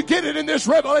 You get it in this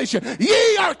revelation.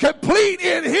 Ye are complete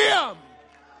in him.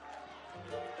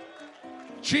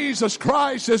 Jesus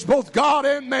Christ is both God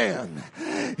and man.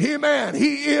 Amen.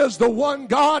 He is the one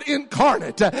God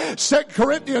incarnate. 2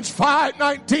 Corinthians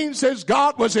 5:19 says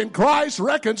God was in Christ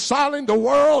reconciling the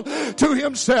world to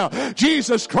himself.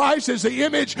 Jesus Christ is the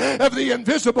image of the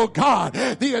invisible God,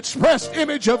 the expressed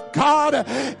image of God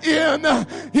in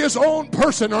his own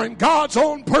person, or in God's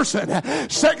own person.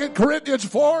 2 Corinthians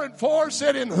 4:4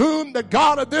 said, in whom the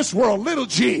God of this world, little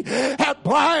g, hath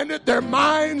blinded their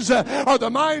minds, or the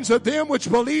minds of them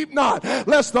which believe not,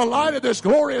 lest the light of this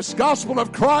glorious gospel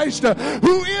of Christ,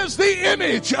 who is the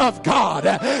image of God,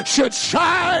 should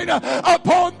shine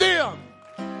upon them.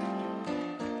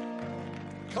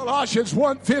 Colossians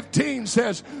 1:15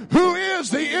 says, who is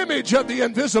the image of the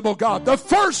invisible God, the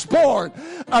firstborn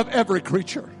of every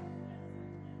creature.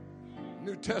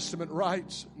 New Testament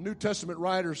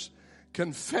writers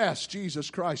confess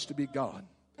Jesus Christ to be God.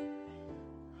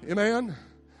 Amen.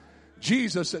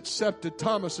 Jesus accepted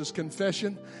Thomas's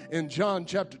confession in John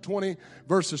chapter 20,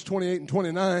 verses 28 and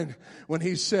 29, when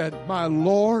he said, my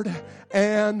Lord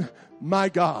and my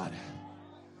God.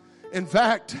 In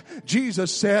fact,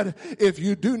 Jesus said, if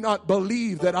you do not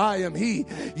believe that I am he,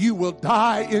 you will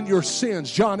die in your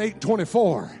sins. John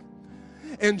 8:24.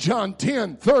 In John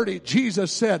 10:30,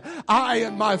 Jesus said, I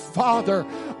and my Father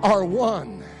are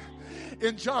one.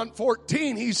 In John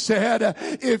 14, he said,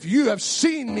 if you have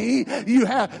seen me, you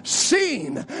have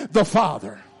seen the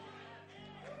Father.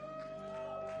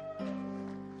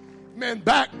 Amen.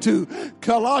 Back to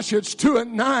Colossians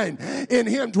 2:9. In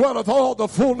him dwelleth all the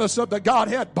fullness of the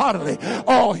Godhead bodily.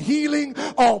 All healing,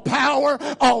 all power,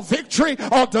 all victory,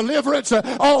 all deliverance,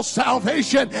 all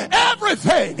salvation.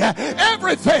 Everything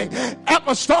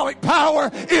apostolic power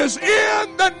is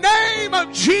in the name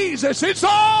of Jesus. It's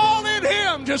all in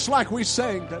him, just like we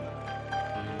sang tonight.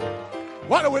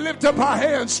 Why don't we lift up our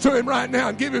hands to him right now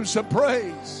and give him some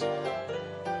praise?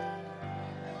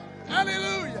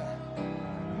 Hallelujah.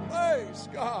 Praise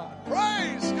God.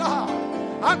 Praise God.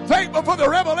 I'm thankful for the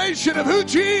revelation of who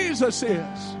Jesus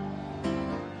is.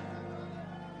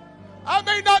 I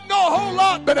may not know a whole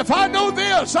lot, but if I know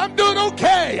this, I'm doing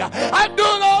okay. I'm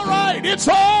doing all right. It's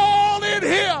all in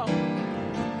him.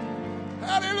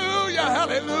 Hallelujah.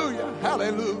 Hallelujah.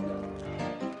 Hallelujah.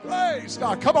 Praise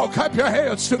God. Come on, clap your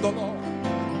hands to the Lord.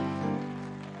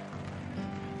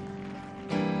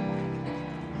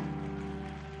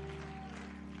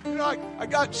 You know, I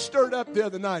got stirred up the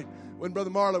other night when Brother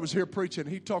Marlowe was here preaching.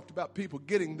 He talked about people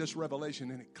getting this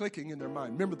revelation and it clicking in their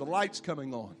mind. Remember the lights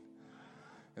coming on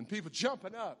and people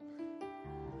jumping up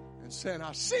and saying,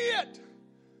 I see it.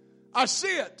 I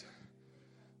see it.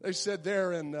 They said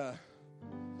there in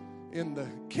the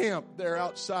camp there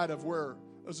outside of where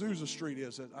Azusa Street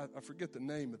is. I forget the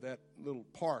name of that little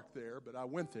park there, but I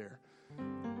went there.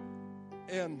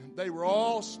 And they were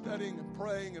all studying and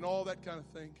praying and all that kind of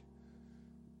thing.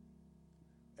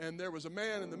 And there was a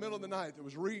man in the middle of the night that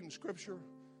was reading scripture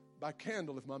by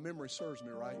candle, if my memory serves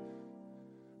me right,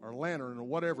 or lantern or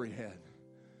whatever he had.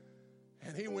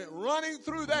 And he went running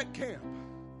through that camp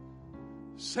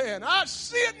saying, I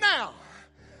see it now.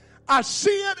 I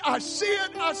see it, I see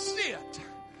it, I see it.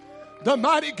 The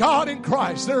mighty God in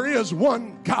Christ. There is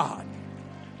one God.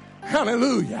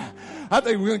 Hallelujah. I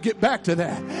think we're going to get back to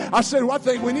that. I said, well, I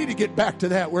think we need to get back to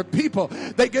that where people,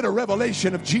 they get a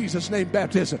revelation of Jesus' name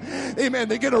baptism. Amen.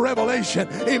 They get a revelation,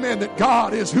 amen, that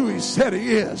God is who he said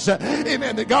he is.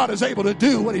 Amen. That God is able to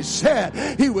do what he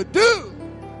said he would do.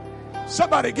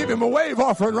 Somebody give him a wave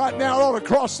offering right now all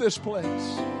across this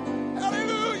place.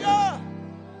 Hallelujah.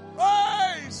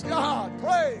 Praise God.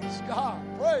 Praise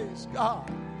God. Praise God.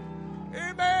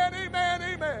 Amen. Amen.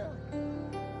 Amen.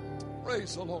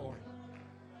 Praise the Lord.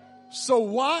 So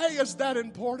why is that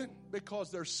important?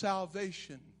 Because there's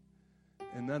salvation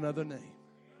in none other name.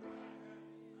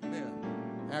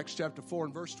 Amen. Acts chapter 4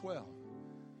 and verse 12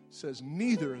 says,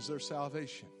 neither is there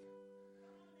salvation.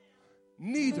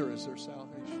 Neither is there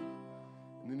salvation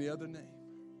in any other name.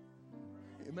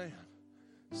 Amen.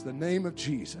 It's the name of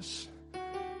Jesus.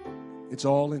 It's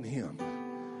all in him.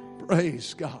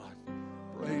 Praise God.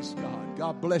 Praise God.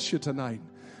 God bless you tonight.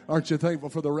 Aren't you thankful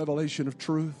for the revelation of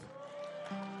truth?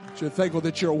 Aren't you thankful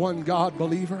that you're a one God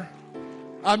believer?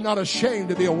 I'm not ashamed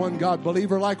to be a one God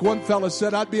believer. Like one fellow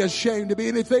said, I'd be ashamed to be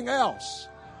anything else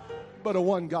but a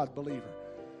one God believer.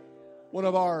 One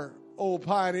of our old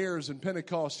pioneers in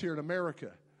Pentecost here in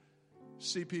America,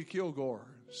 C.P. Kilgore.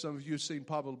 Some of you have seen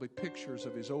probably pictures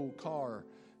of his old car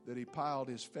that he piled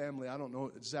his family. I don't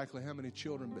know exactly how many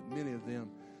children, but many of them.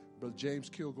 Brother James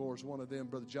Kilgore is one of them.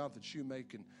 Brother Jonathan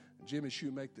Shoemake and Jimmy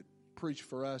Shoemake that preached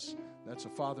for us. That's a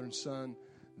father and son.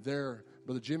 There,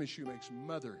 Brother Jimmy Shoemake's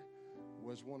mother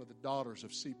was one of the daughters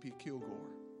of C.P. Kilgore.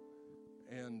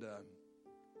 And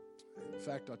in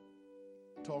fact, I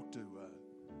talked to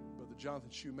Brother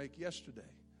Jonathan Shoemake yesterday,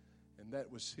 and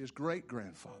that was his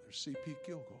great-grandfather, C.P.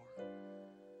 Kilgore.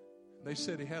 They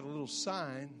said he had a little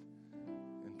sign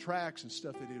and tracts and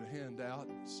stuff that he would hand out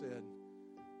that said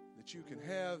that you can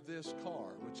have this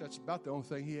car, which that's about the only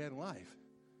thing he had in life,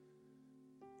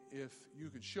 if you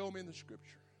could show me in the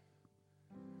Scripture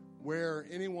where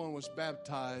anyone was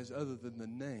baptized other than the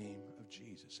name of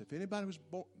Jesus. If anybody was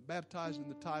baptized in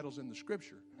the titles in the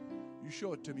Scripture, you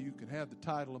show it to me, you can have the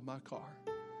title of my car.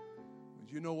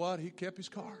 But you know what? He kept his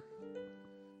car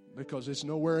because it's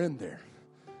nowhere in there.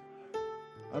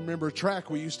 I remember a track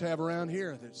we used to have around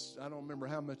here that's, I don't remember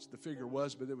how much the figure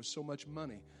was, but there was so much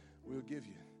money we'll give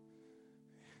you.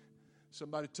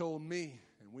 Somebody told me,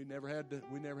 and we never had to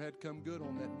come good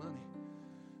on that money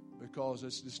because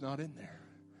it's just not in there.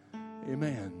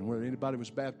 Amen. Where anybody was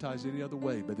baptized any other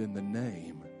way but in the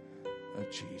name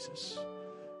of Jesus.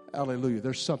 Hallelujah.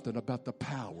 There's something about the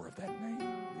power of that name,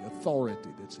 the authority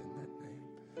that's in that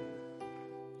name.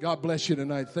 God bless you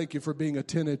tonight. Thank you for being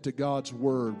attentive to God's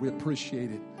word. We appreciate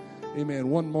it. Amen.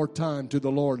 One more time to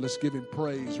the Lord. Let's give him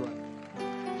praise right now.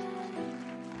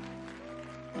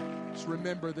 Let's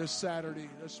remember this Saturday.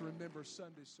 Let's remember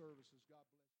Sunday services.